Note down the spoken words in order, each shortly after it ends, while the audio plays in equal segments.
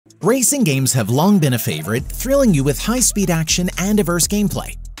Racing games have long been a favorite, thrilling you with high-speed action and diverse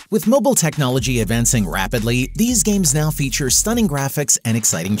gameplay. With mobile technology advancing rapidly, these games now feature stunning graphics and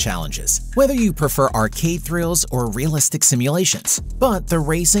exciting challenges, whether you prefer arcade thrills or realistic simulations. But the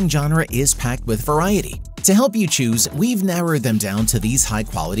racing genre is packed with variety. To help you choose, we've narrowed them down to these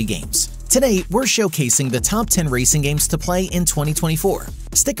high-quality games. Today, we're showcasing the top 10 racing games to play in 2024.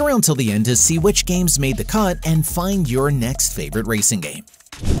 Stick around till the end to see which games made the cut and find your next favorite racing game.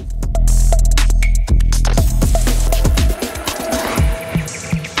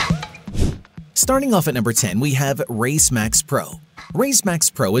 Starting off at number 10, we have Race Max Pro. Race Max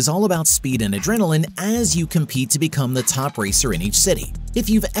Pro is all about speed and adrenaline as you compete to become the top racer in each city. If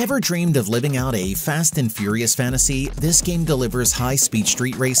you've ever dreamed of living out a fast and furious fantasy, this game delivers high-speed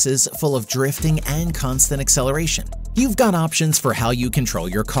street races full of drifting and constant acceleration. You've got options for how you control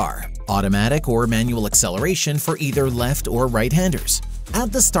your car, automatic or manual acceleration for either left or right-handers.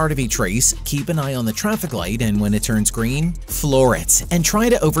 At the start of each race, keep an eye on the traffic light, and when it turns green, floor it and try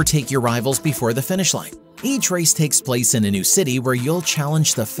to overtake your rivals before the finish line. Each race takes place in a new city where you'll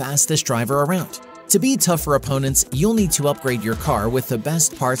challenge the fastest driver around. To beat tougher opponents, you'll need to upgrade your car with the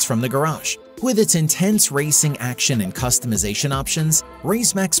best parts from the garage. With its intense racing action and customization options,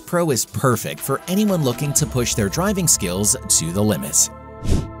 Race Max Pro is perfect for anyone looking to push their driving skills to the limits.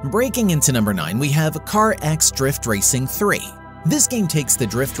 Breaking into number 9, we have Car X Drift Racing 3. This game takes the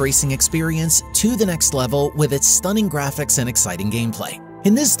drift racing experience to the next level with its stunning graphics and exciting gameplay.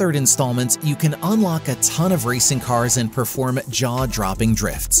 In this third installment, you can unlock a ton of racing cars and perform jaw-dropping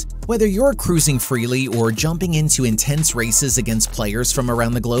drifts. Whether you're cruising freely or jumping into intense races against players from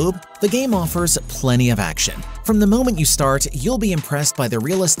around the globe, the game offers plenty of action. From the moment you start, you'll be impressed by the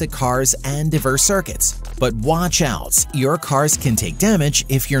realistic cars and diverse circuits. But watch out, your cars can take damage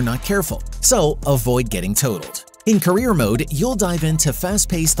if you're not careful, so avoid getting totaled. In career mode, you'll dive into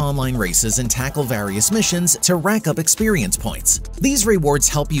fast-paced online races and tackle various missions to rack up experience points. These rewards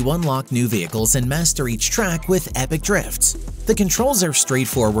help you unlock new vehicles and master each track with epic drifts. The controls are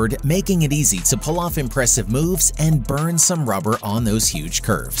straightforward, making it easy to pull off impressive moves and burn some rubber on those huge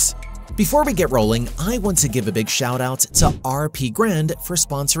curves. Before we get rolling, I want to give a big shout-out to RP Grand for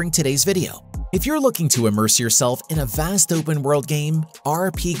sponsoring today's video. If you're looking to immerse yourself in a vast open-world game,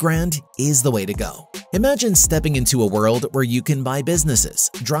 RP Grand is the way to go. Imagine stepping into a world where you can buy businesses,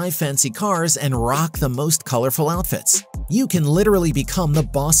 drive fancy cars, and rock the most colorful outfits. You can literally become the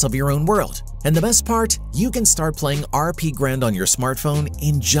boss of your own world. And the best part? You can start playing RP Grand on your smartphone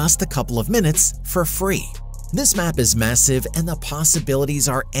in just a couple of minutes for free. This map is massive and the possibilities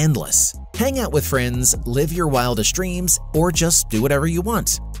are endless. Hang out with friends, live your wildest dreams, or just do whatever you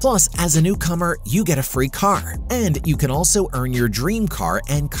want. Plus, as a newcomer, you get a free car, and you can also earn your dream car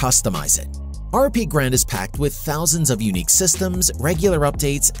and customize it. RP Grand is packed with thousands of unique systems, regular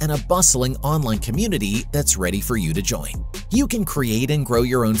updates, and a bustling online community that's ready for you to join. You can create and grow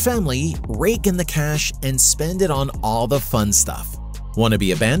your own family, rake in the cash, and spend it on all the fun stuff. Want to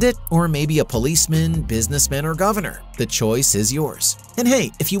be a bandit? Or maybe a policeman, businessman, or governor? The choice is yours. And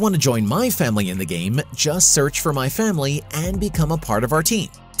hey, if you want to join my family in the game, just search for my family and become a part of our team.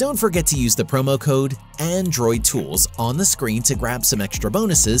 Don't forget to use the promo code ANDROIDTOOLS on the screen to grab some extra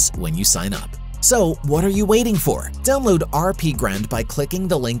bonuses when you sign up. So what are you waiting for? Download RP Grand by clicking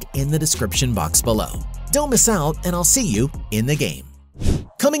the link in the description box below. Don't miss out, and I'll see you in the game.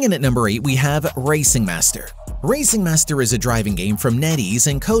 Coming in at number 8, we have Racing Master. Racing Master is a driving game from NetEase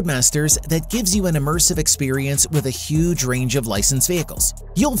and Codemasters that gives you an immersive experience with a huge range of licensed vehicles.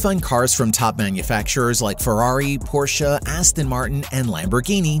 You'll find cars from top manufacturers like Ferrari, Porsche, Aston Martin, and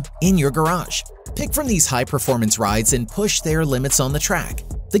Lamborghini in your garage. Pick from these high-performance rides and push their limits on the track.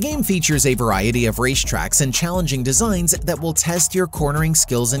 The game features a variety of racetracks and challenging designs that will test your cornering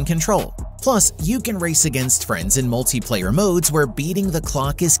skills and control. Plus, you can race against friends in multiplayer modes where beating the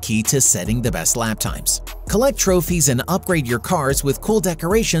clock is key to setting the best lap times. Collect trophies and upgrade your cars with cool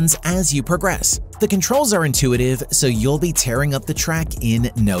decorations as you progress. The controls are intuitive, so you'll be tearing up the track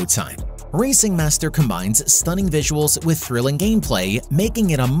in no time. Racing Master combines stunning visuals with thrilling gameplay, making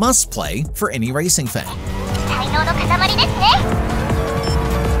it a must-play for any racing fan.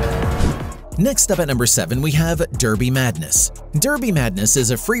 Next up at number 7, we have Derby Madness. Derby Madness is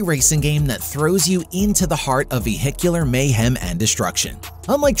a free racing game that throws you into the heart of vehicular mayhem and destruction.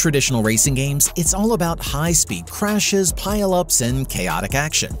 Unlike traditional racing games, it's all about high-speed crashes, pile-ups, and chaotic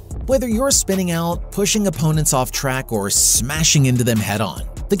action. Whether you're spinning out, pushing opponents off track, or smashing into them head-on,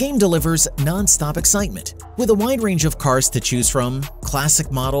 the game delivers non-stop excitement. With a wide range of cars to choose from,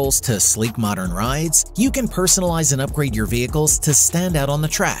 classic models to sleek modern rides, you can personalize and upgrade your vehicles to stand out on the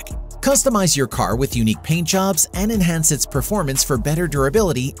track. Customize your car with unique paint jobs and enhance its performance for better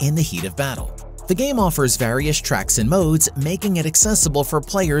durability in the heat of battle. The game offers various tracks and modes, making it accessible for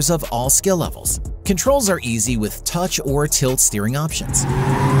players of all skill levels. Controls are easy with touch or tilt steering options.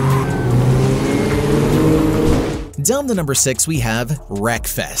 Down to number 6, we have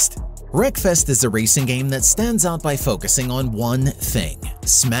Wreckfest. Wreckfest is a racing game that stands out by focusing on one thing: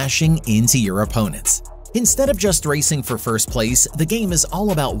 smashing into your opponents. Instead of just racing for first place, the game is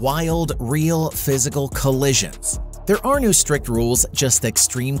all about wild, real, physical collisions. There are no strict rules, just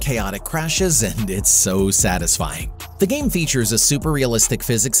extreme chaotic crashes, and it's so satisfying. The game features a super realistic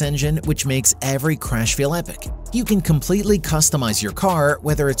physics engine, which makes every crash feel epic. You can completely customize your car,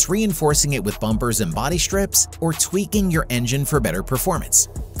 whether it's reinforcing it with bumpers and body strips, or tweaking your engine for better performance.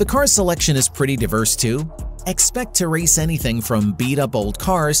 The car selection is pretty diverse too. Expect to race anything from beat-up old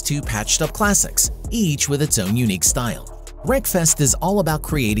cars to patched-up classics, each with its own unique style. Wreckfest is all about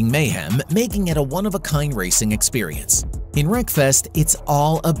creating mayhem, making it a one-of-a-kind racing experience. In Wreckfest, it's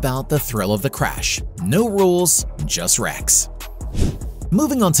all about the thrill of the crash. No rules, just wrecks.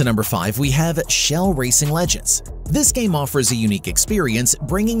 Moving on to number 5, we have Shell Racing Legends. This game offers a unique experience,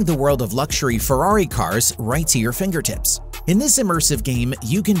 bringing the world of luxury Ferrari cars right to your fingertips. In this immersive game,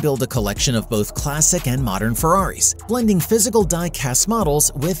 you can build a collection of both classic and modern Ferraris, blending physical die-cast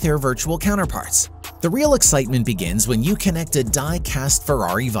models with their virtual counterparts. The real excitement begins when you connect a die-cast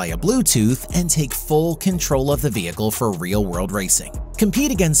Ferrari via Bluetooth and take full control of the vehicle for real-world racing.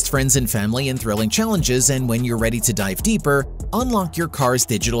 Compete against friends and family in thrilling challenges, and when you're ready to dive deeper, unlock your car's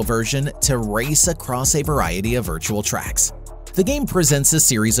digital version to race across a variety of virtual tracks. The game presents a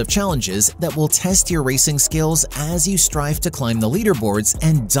series of challenges that will test your racing skills as you strive to climb the leaderboards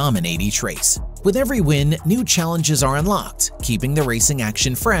and dominate each race. With every win, new challenges are unlocked, keeping the racing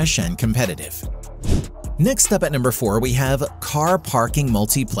action fresh and competitive. Next up at number 4, we have Car Parking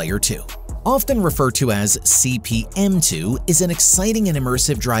Multiplayer 2. Often referred to as CPM2, is an exciting and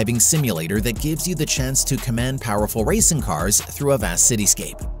immersive driving simulator that gives you the chance to command powerful racing cars through a vast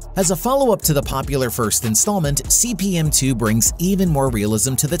cityscape. As a follow-up to the popular first installment, CPM2 brings even more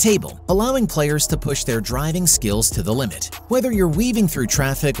realism to the table, allowing players to push their driving skills to the limit. Whether you're weaving through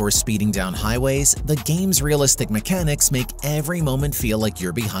traffic or speeding down highways, the game's realistic mechanics make every moment feel like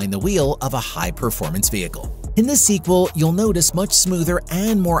you're behind the wheel of a high-performance vehicle. In this sequel, you'll notice much smoother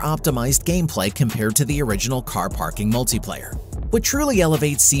and more optimized gameplay compared to the original car parking multiplayer. What truly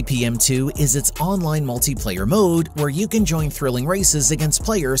elevates CPM2 is its online multiplayer mode, where you can join thrilling races against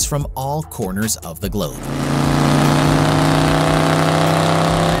players from all corners of the globe.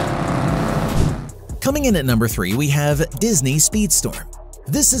 Coming in at number 3, we have Disney Speedstorm.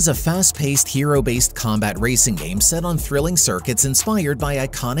 This is a fast-paced, hero-based combat racing game set on thrilling circuits inspired by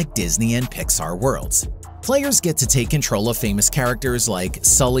iconic Disney and Pixar worlds. Players get to take control of famous characters like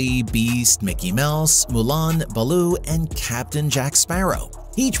Sully, Beast, Mickey Mouse, Mulan, Baloo, and Captain Jack Sparrow,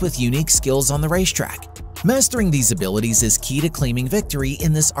 each with unique skills on the racetrack. Mastering these abilities is key to claiming victory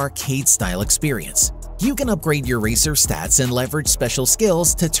in this arcade-style experience. You can upgrade your racer stats and leverage special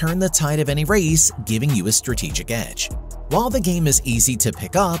skills to turn the tide of any race, giving you a strategic edge. While the game is easy to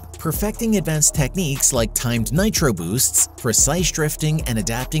pick up, perfecting advanced techniques like timed nitro boosts, precise drifting, and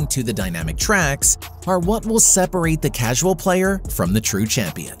adapting to the dynamic tracks are what will separate the casual player from the true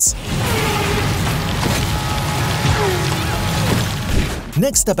champions.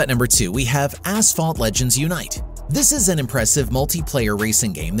 Next up at number 2, we have Asphalt Legends Unite. This is an impressive multiplayer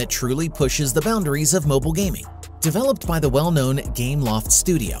racing game that truly pushes the boundaries of mobile gaming. Developed by the well-known Gameloft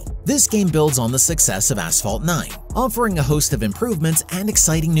Studio, this game builds on the success of Asphalt 9, offering a host of improvements and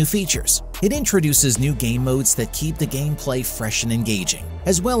exciting new features. It introduces new game modes that keep the gameplay fresh and engaging,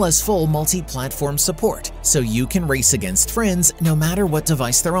 as well as full multi-platform support, so you can race against friends no matter what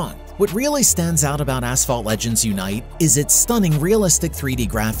device they're on. What really stands out about Asphalt Legends Unite is its stunning realistic 3D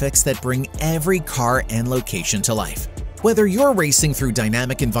graphics that bring every car and location to life. Whether you're racing through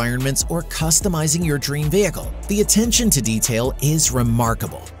dynamic environments or customizing your dream vehicle, the attention to detail is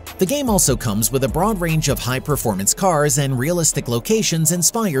remarkable. The game also comes with a broad range of high-performance cars and realistic locations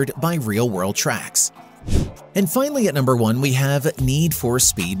inspired by real-world tracks. And finally at number 1, we have Need for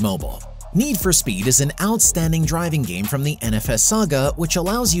Speed Mobile. Need for Speed is an outstanding driving game from the NFS saga, which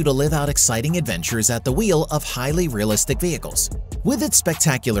allows you to live out exciting adventures at the wheel of highly realistic vehicles. With its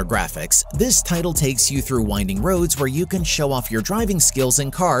spectacular graphics, this title takes you through winding roads where you can show off your driving skills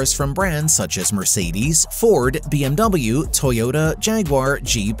in cars from brands such as Mercedes, Ford, BMW, Toyota, Jaguar,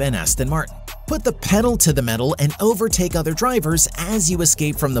 Jeep, and Aston Martin. Put the pedal to the metal and overtake other drivers as you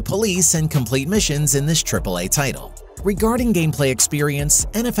escape from the police and complete missions in this AAA title. Regarding gameplay experience,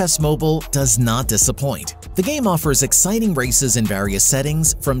 NFS Mobile does not disappoint. The game offers exciting races in various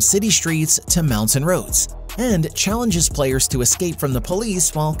settings, from city streets to mountain roads, and challenges players to escape from the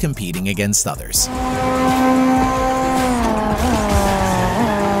police while competing against others.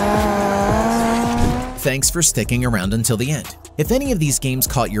 Thanks for sticking around until the end. If any of these games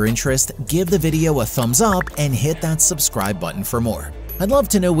caught your interest, give the video a thumbs up and hit that subscribe button for more. I'd love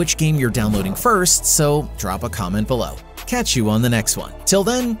to know which game you're downloading first, so drop a comment below. Catch you on the next one. Till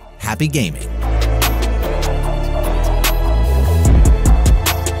then, happy gaming!